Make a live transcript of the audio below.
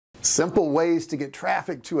Simple ways to get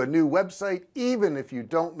traffic to a new website even if you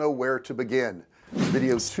don't know where to begin.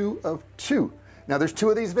 Video 2 of 2. Now there's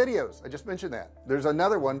 2 of these videos. I just mentioned that there's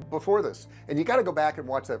another one before this, and you got to go back and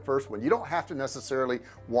watch that first one. You don't have to necessarily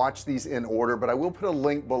watch these in order, but I will put a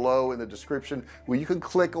link below in the description where you can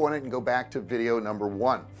click on it and go back to video number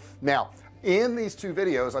 1. Now in these 2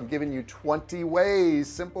 videos I'm giving you 20 ways,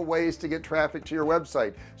 simple ways to get traffic to your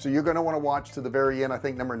website. So you're going to want to watch to the very end. I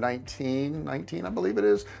think number 19 I believe it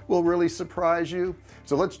is, will really surprise you.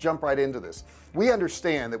 So let's jump right into this. We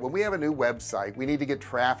understand that when we have a new website we need to get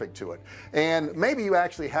traffic to it, and maybe you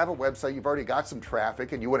actually have a website, you've already got some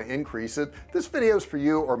traffic and you want to increase it. This video is for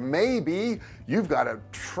you. Or maybe you've got a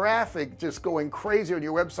traffic just going crazy on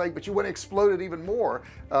your website but you want to explode it even more.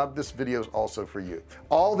 This video is also for you.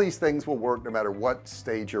 All these things will work no matter what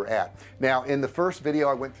stage you're at. Now in the first video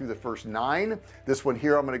I went through the first 9. This one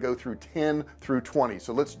here I'm going to go through 10 through 20.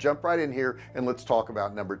 So let's jump right in here and let's talk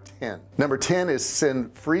about number 10. Number 10 is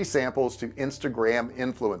send free samples to Instagram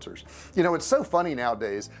influencers. You know, it's so funny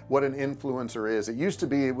nowadays what an influencer is. It used to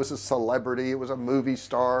be it was a celebrity, it was a movie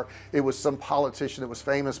star, it was some politician that was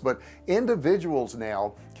famous, but individuals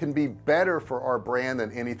now can be better for our brand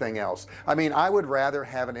than anything else. I mean, I would rather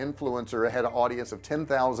have an influencer that had an audience of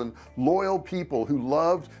 10,000 loyal people who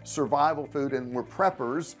loved survival food and were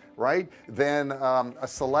preppers, right, than a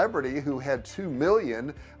celebrity who had 2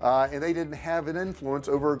 million and they didn't have an influence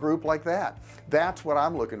over a group like that. That's what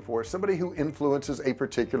I'm looking for, somebody who influences a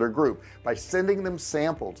particular group. By sending them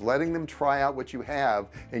samples, letting them try out what you have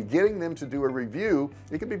and getting them to do a review,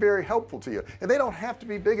 it can be very helpful to you. And they don't have to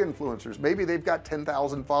be big influencers. Maybe they've got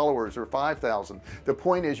 10,000 followers or 5,000. The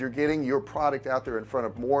point is you're getting your product out there in front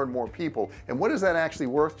of more and more people. And what is that actually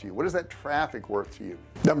worth to you? What is that traffic worth to you?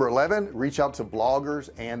 Number 11, reach out to bloggers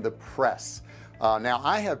and the press. Now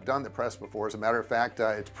I have done the press before. As a matter of fact,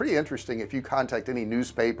 it's pretty interesting. If you contact any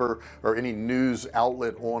newspaper or any news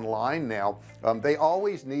outlet online now, they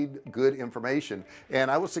always need good information, and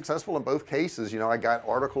I was successful in both cases. You know, I got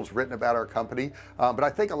articles written about our company, but I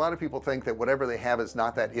think a lot of people think that whatever they have is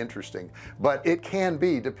not that interesting, but it can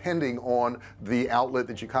be depending on the outlet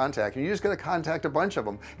that you contact. And you're just going to contact a bunch of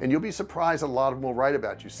them and you'll be surprised a lot of them will write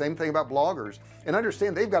about you. Same thing about bloggers, and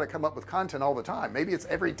understand they've got to come up with content all the time. Maybe it's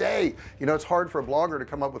every day. You know, it's hard for a blogger to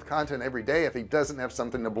come up with content every day if he doesn't have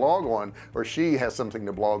something to blog on, or she has something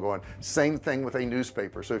to blog on. Same thing with a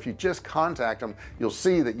newspaper. So if you just contact them, you'll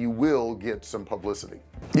see that you will get some publicity.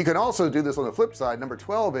 You can also do this on the flip side. Number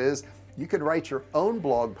 12 is you can write your own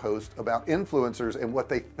blog post about influencers and what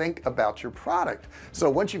they think about your product. So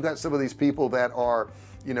once you've got some of these people that are,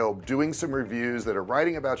 you know, doing some reviews, that are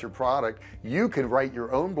writing about your product, you can write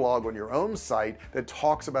your own blog on your own site that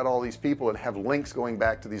talks about all these people and have links going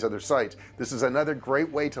back to these other sites. This is another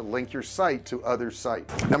great way to link your site to other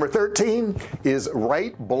sites. Number 13 is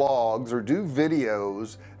write blogs or do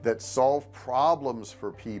videos that solve problems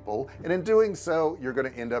for people, and in doing so you're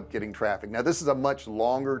going to end up getting traffic. Now this is a much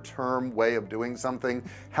longer term way of doing something.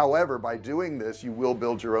 However, by doing this you will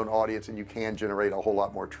build your own audience and you can generate a whole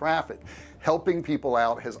lot more traffic. Helping people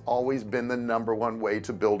out has always been the #1 way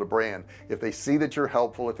to build a brand. If they see that you're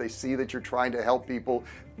helpful, if they see that you're trying to help people,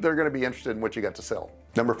 they're going to be interested in what you got to sell.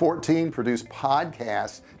 Number 14, produce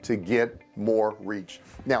podcasts to get more reach.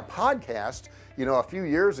 Now podcasts, you know, a few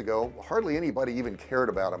years ago hardly anybody even cared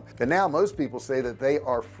about them, and now most people say that they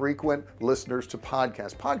are frequent listeners to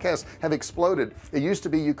podcasts. Podcasts have exploded. It used to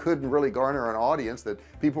be you couldn't really garner an audience, that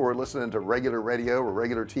people were listening to regular radio or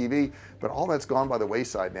regular TV, but all that's gone by the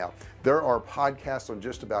wayside now. There are podcasts on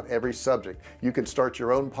just about every subject. You can start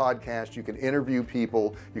your own podcast, you can interview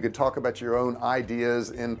people, you can talk about your own ideas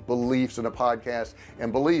and beliefs in a podcast,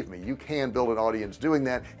 and believe me, you can build an audience doing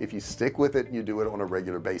that if you stick with it and you do it on a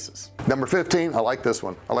regular basis. Number 15, I like this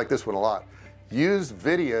one. I like this one a lot. Use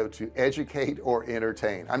video to educate or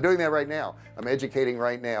entertain. I'm doing that right now. I'm educating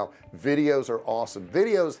right now. Videos are awesome.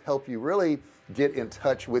 Videos help you really get in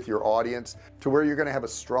touch with your audience to where you're going to have a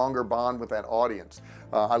stronger bond with that audience.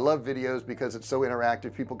 I love videos because it's so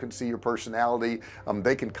interactive. People can see your personality.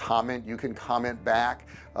 They can comment, you can comment back.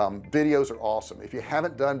 Videos are awesome. If you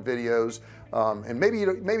haven't done videos, and maybe you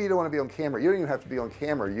don't want to be on camera, you don't even have to be on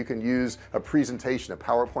camera. You can use a presentation, a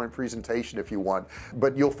PowerPoint presentation if you want,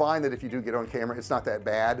 but you'll find that if you do get on camera, it's not that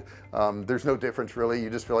bad. There's no difference really. You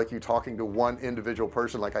just feel like you're talking to one individual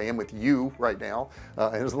person, like I am with you right now.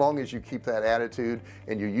 And as long as you keep that attitude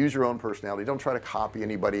and you use your own personality, don't try to copy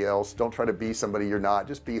anybody else, don't try to be somebody you're not,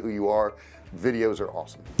 just be who you are. Videos are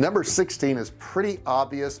awesome. Number 16 is pretty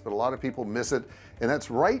obvious, but a lot of people miss it, and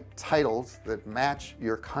that's write titles that match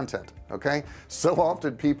your content. Okay, so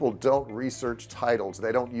often people don't research titles.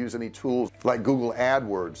 They don't use any tools like Google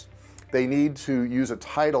AdWords. they need to use a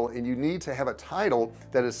title, and you need to have a title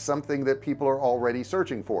that is something that people are already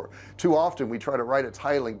searching for. Too often we try to write a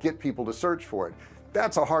title and get people to search for it.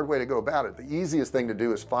 That's a hard way to go about it. The easiest thing to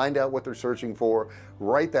do is find out what they're searching for,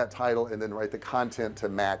 write that title, and then write the content to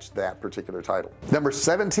match that particular title. Number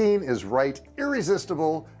 17 is write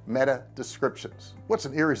irresistible meta descriptions. What's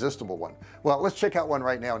an irresistible one? Well, let's check out one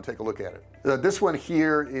right now and take a look at it. This one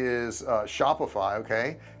here is Shopify,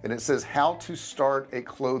 okay, and it says how to start a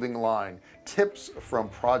clothing line, tips from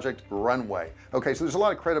Project Runway. Okay, so there's a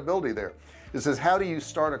lot of credibility there. It says, how do you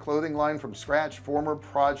start a clothing line from scratch? Former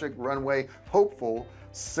Project Runway hopeful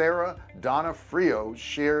Sarah Donofrio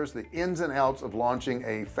shares the ins and outs of launching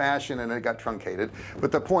a fashion, and it got truncated,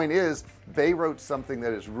 but the point is they wrote something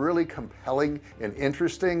that is really compelling and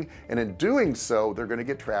interesting, and in doing so they're going to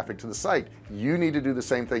get traffic to the site. You need to do the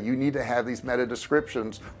same thing. You need to have these meta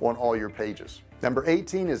descriptions on all your pages. Number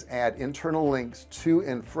 18 is add internal links to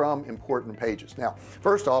and from important pages. Now,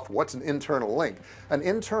 first off, what's an internal link? An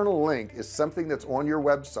internal link is something that's on your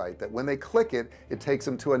website that when they click it, it takes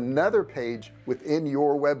them to another page within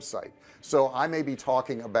your website. So I may be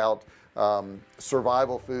talking about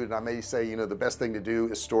survival food, and I may say, you know, the best thing to do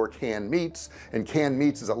is store canned meats, and canned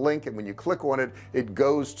meats is a link, and when you click on it, it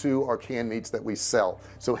goes to our canned meats that we sell.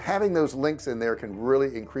 So having those links in there can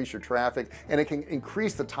really increase your traffic, and it can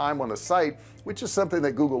increase the time on the site, which is something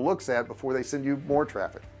that Google looks at before they send you more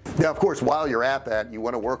traffic. Now, of course, while you're at that, you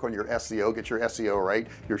want to work on your SEO, get your SEO right,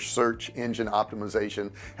 your search engine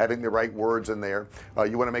optimization, having the right words in there.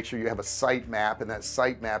 You want to make sure you have a site map, and that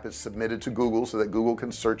site map is submitted to Google so that Google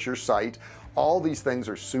can search your site. All these things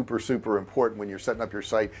are super important when you're setting up your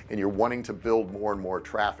site and you're wanting to build more and more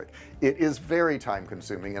traffic. It is very time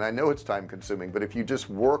consuming, and I know it's time consuming, but if you just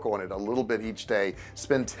work on it a little bit each day,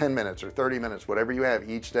 spend 10 minutes or 30 minutes, whatever you have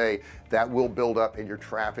each day, that will build up, and your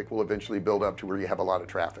traffic will eventually build up to where you have a lot of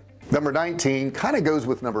traffic. Number 19 kind of goes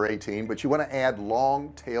with number 18, but you want to add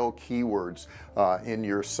long tail keywords in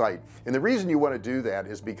your site, and the reason you want to do that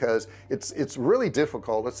is because it's really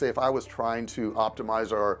difficult. Let's say if I was trying to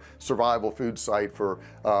optimize our survival food site for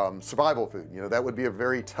survival food, you know, that would be a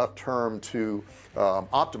very tough term to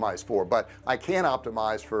optimize for, but I can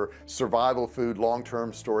optimize for survival food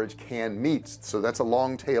long-term storage canned meats. So that's a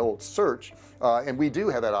long tail search, and we do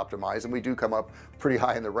have that optimized, and we do come up pretty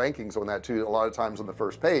high in the rankings on that too, a lot of times on the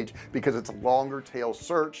first page, because it's a longer tail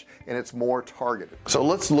search and it's more targeted. So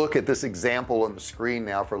let's look at this example on the screen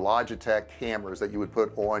now for Logitech cameras that you would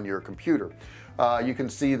put on your computer. You can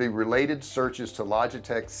see the related searches to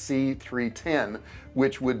Logitech C310,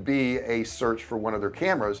 which would be a search for one of their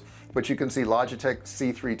cameras, but you can see Logitech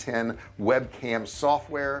C310 webcam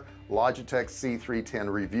software, Logitech C310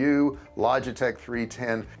 review, Logitech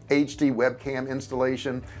 310 HD webcam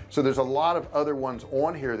installation. So there's a lot of other ones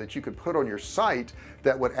on here that you could put on your site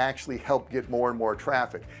that would actually help get more and more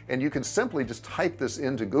traffic, and you can simply just type this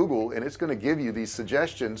into Google and it's going to give you these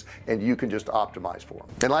suggestions, and you can just optimize for them.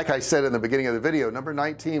 And like I said in the beginning of the video, number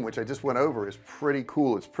 19, which I just went over, is pretty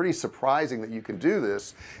cool. It's pretty surprising that you can do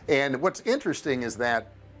this, and what's interesting is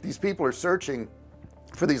that these people are searching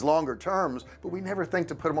for these longer terms, but we never think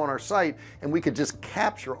to put them on our site, and we could just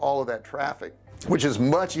capture all of that traffic, which is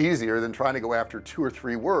much easier than trying to go after 2 or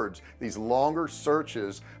 3 words. These longer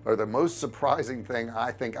searches are the most surprising thing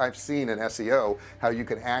I think I've seen in SEO, how you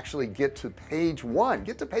can actually get to page 1.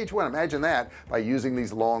 Imagine that, by using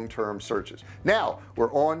these long-term searches. Now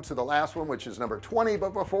we're on to the last one, which is number 20,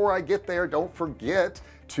 but before I get there, don't forget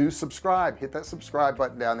to subscribe. Hit that subscribe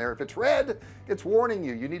button down there. If it's red, it's warning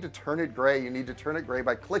you. You need to turn it gray. You need to turn it gray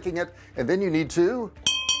by clicking it, and then you need to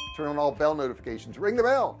turn on all bell notifications. Ring the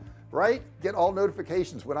bell, right? Get all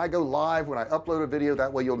notifications when I go live, when I upload a video.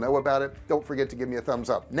 That way you'll know about it. Don't forget to give me a thumbs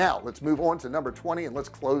up. Now let's move on to number 20, and let's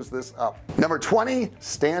close this up. Number 20,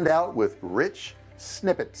 stand out with rich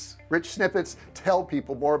snippets. Rich snippets tell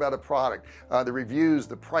people more about a product, the reviews,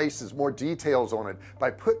 the prices, more details on it.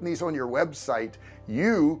 By putting these on your website,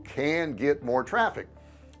 you can get more traffic.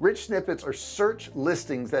 Rich snippets are search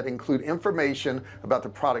listings that include information about the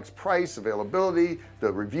product's price, availability,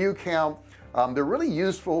 the review count. They're really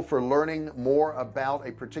useful for learning more about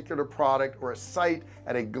a particular product or a site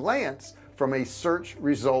at a glance from a search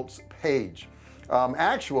results page.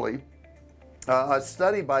 Actually, a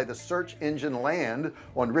study by the Search Engine Land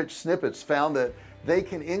on rich snippets found that they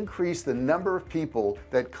can increase the number of people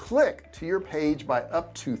that click to your page by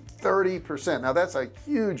up to 30%. Now that's a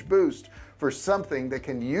huge boost for something that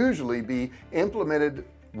can usually be implemented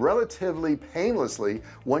relatively painlessly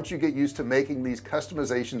once you get used to making these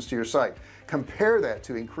customizations to your site. Compare that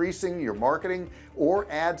to increasing your marketing or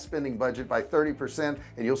ad spending budget by 30%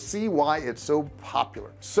 and you'll see why it's so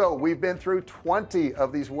popular. So we've been through 20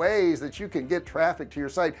 of these ways that you can get traffic to your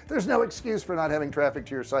site. There's no excuse for not having traffic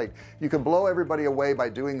to your site. You can blow everybody away by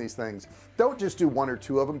doing these things. Don't just do one or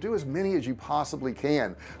two of them, do as many as you possibly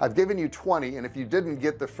can. I've given you 20, and if you didn't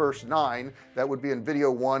get the first 9, that would be in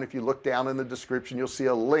video 1. If you look down in the description, you'll see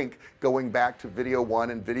a link going back to video 1.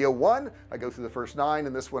 In video 1 I go through the first 9,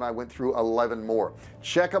 and this one I went through 11 more.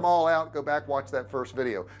 Check them all out. Go back, watch that first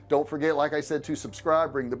video. Don't forget, like I said, to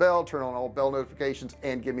subscribe, ring the bell, turn on all bell notifications,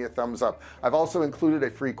 and give me a thumbs up. I've also included a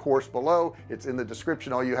free course below. It's in the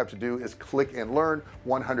description. All you have to do is click and learn,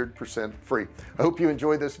 100% free. I hope you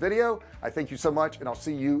enjoyed this video. I thank you so much, and I'll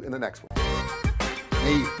see you in the next one.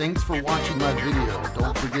 Hey, thanks for watching my video.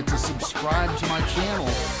 Don't forget to subscribe to my channel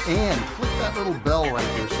and click that little bell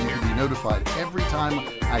right there so you can be notified every time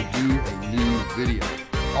I do a new video.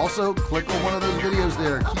 Also, click on one of those videos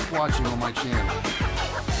there. Keep watching on my channel.